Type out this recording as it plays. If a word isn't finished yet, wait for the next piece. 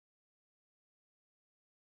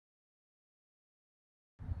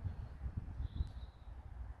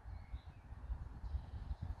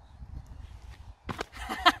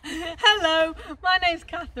Hello, my name's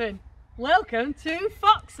Catherine. Welcome to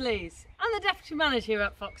Foxlease. I'm the Deputy Manager here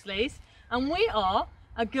at Foxlease and we are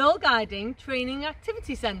a Girl Guiding Training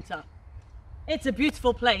Activity Centre. It's a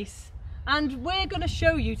beautiful place and we're going to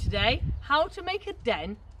show you today how to make a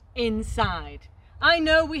den inside. I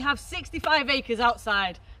know we have 65 acres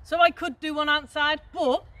outside, so I could do one outside,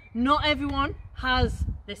 but not everyone has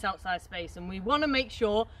this outside space and we want to make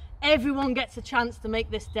sure everyone gets a chance to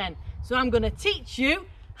make this den. So I'm going to teach you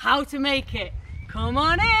how to make it. Come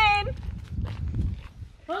on in!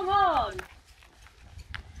 Come on!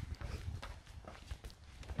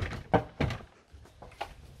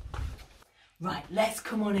 Right, let's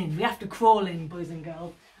come on in. We have to crawl in, boys and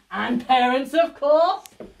girls. And parents, of course.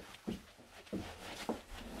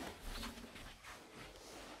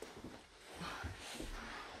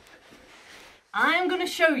 I'm going to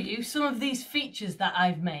show you some of these features that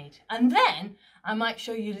I've made, and then I might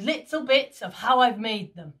show you little bits of how I've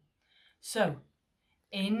made them. So,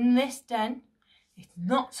 in this den, it's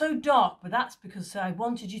not so dark, but that's because I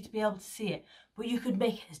wanted you to be able to see it. But you could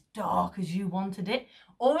make it as dark as you wanted it,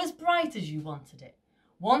 or as bright as you wanted it.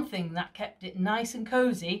 One thing that kept it nice and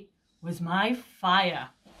cosy was my fire.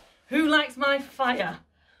 Who likes my fire?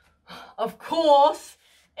 Of course,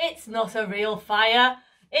 it's not a real fire.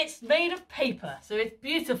 It's made of paper, so it's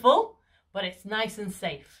beautiful, but it's nice and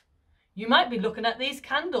safe. You might be looking at these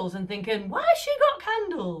candles and thinking, why has she got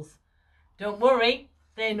candles? Don't worry,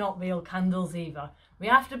 they're not real candles either. We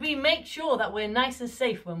have to make sure that we're nice and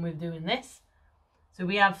safe when we're doing this. So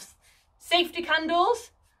we have safety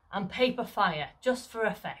candles and paper fire, just for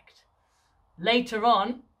effect. Later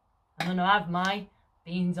on, I'm going to have my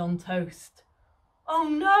beans on toast. Oh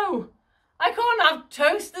no! I can't have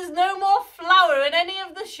toast, there's no more flour in any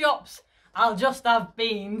of the shops. I'll just have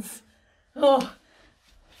beans. Oh.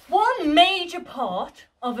 One major part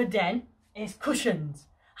of a den is cushions.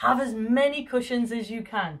 Have as many cushions as you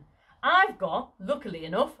can. I've got, luckily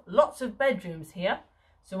enough, lots of bedrooms here.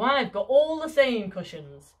 So I've got all the same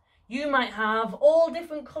cushions. You might have all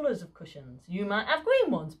different colours of cushions. You might have green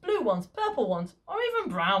ones, blue ones, purple ones, or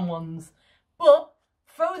even brown ones. But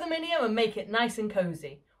throw them in here and make it nice and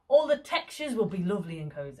cosy. All the textures will be lovely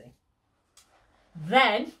and cosy.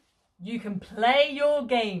 Then you can play your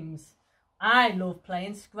games. I love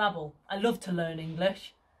playing Scrabble. I love to learn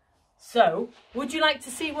English. So, would you like to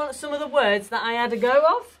see some of the words that I had a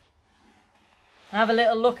go of? Have a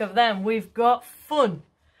little look of them. We've got fun.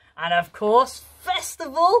 And of course,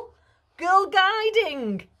 festival, girl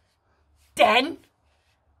guiding, den,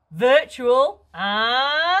 virtual,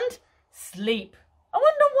 and sleep. I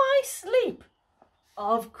wonder why sleep?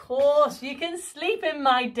 Of course, you can sleep in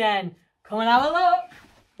my den. Come and have a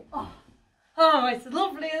look. Oh, it's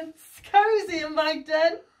lovely and cosy in my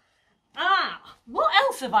den. What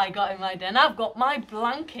else have I got in my den? I've got my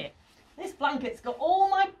blanket. This blanket's got all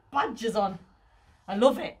my badges on. I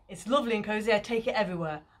love it. It's lovely and cosy. I take it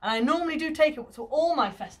everywhere. And I normally do take it to all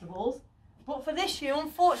my festivals. But for this year,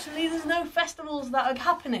 unfortunately, there's no festivals that are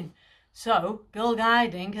happening. So, Girl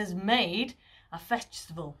Guiding has made a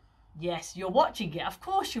festival. Yes, you're watching it. Of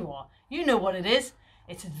course you are. You know what it is.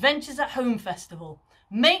 It's Adventures at Home Festival.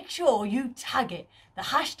 Make sure you tag it. The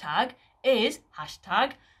hashtag is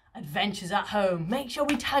hashtag Adventures at Home. Make sure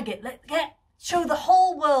we tag it. Show the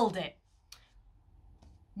whole world it.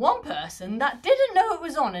 One person that didn't know it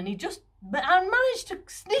was on and managed to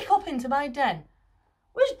sneak up into my den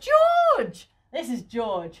was George. This is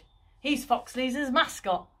George. He's Foxlease's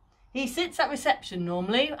mascot. He sits at reception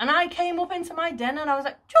normally, and I came up into my den and I was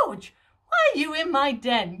like, George, why are you in my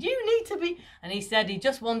den? You need to be... And he said he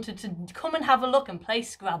just wanted to come and have a look and play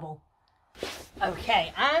Scrabble.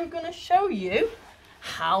 Okay, I'm going to show you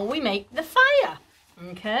how we make the fire.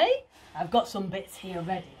 Okay, I've got some bits here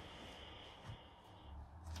ready.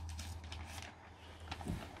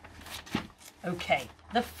 Okay,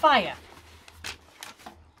 the fire.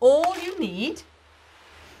 All you need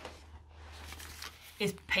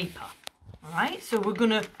is paper. All right, so we're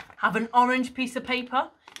gonna have an orange piece of paper.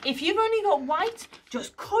 If you've only got white,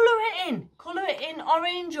 just colour it in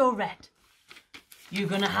orange or red. You're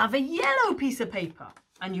gonna have a yellow piece of paper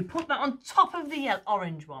and you put that on top of the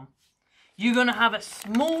orange one. You're gonna have a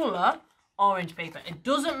smaller orange paper. It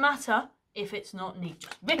doesn't matter if it's not neat,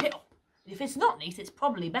 just rip it up. If it's not neat, it's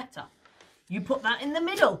probably better. You put that in the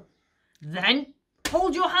middle. Then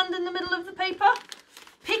hold your hand in the middle of the paper,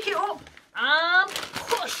 pick it up, and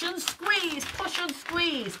push and squeeze, push and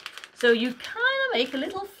squeeze. So you kind of make a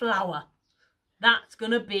little flower. That's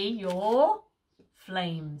going to be your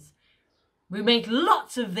flames. We make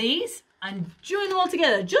lots of these and join them all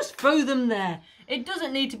together. Just throw them there. It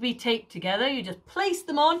doesn't need to be taped together. You just place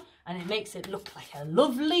them on and it makes it look like a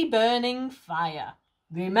lovely burning fire.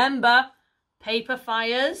 Remember, paper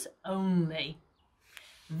fires only.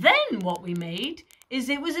 Then what we made is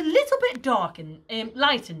it was a little bit dark and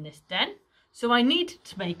light in this den, so I needed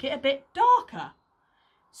to make it a bit darker.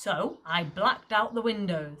 So I blacked out the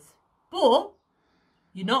windows. But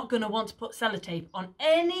you're not going to want to put sellotape on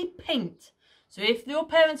any paint. So if your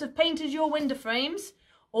parents have painted your window frames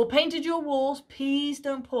or painted your walls, please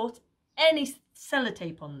don't put any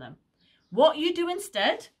sellotape on them. What you do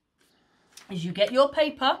instead is you get your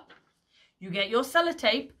paper, you get your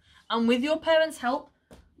sellotape, and with your parents' help,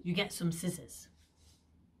 you get some scissors.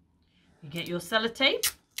 You get your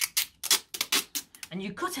sellotape and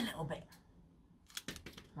you cut a little bit,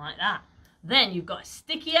 like that. Then you've got a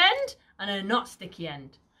sticky end and a not sticky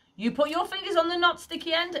end. You put your fingers on the not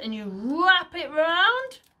sticky end and you wrap it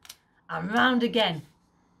round and round again,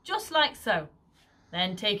 just like so.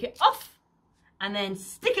 Then take it off and then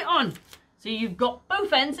stick it on. So you've got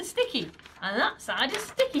both ends are sticky and that side is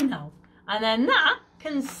sticky now. And then that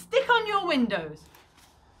can stick on your windows.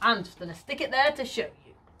 I'm just going to stick it there to show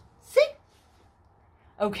you. See?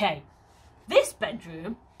 Okay, this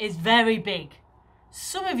bedroom is very big.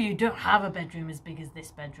 Some of you don't have a bedroom as big as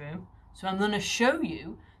this bedroom, so I'm going to show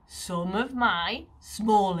you some of my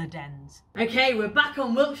smaller dens. Okay, we're back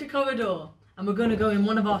on Wiltshire Corridor and we're going to go in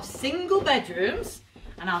one of our single bedrooms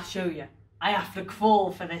and I'll show you. I have to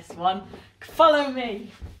crawl for this one. Follow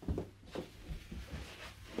me.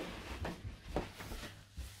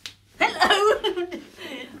 Hello!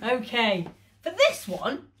 Okay, for this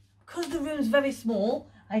one, because the room's very small,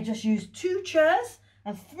 I just used 2 chairs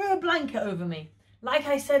and threw a blanket over me. Like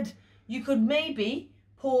I said, you could maybe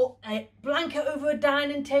put a blanket over a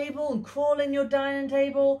dining table and crawl in your dining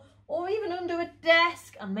table, or even under a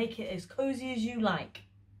desk and make it as cozy as you like.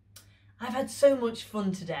 I've had so much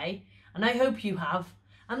fun today and I hope you have.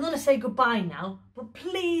 I'm going to say goodbye now, but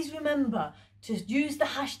please remember to use the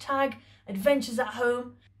hashtag Adventures at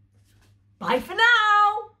Home. Bye for now!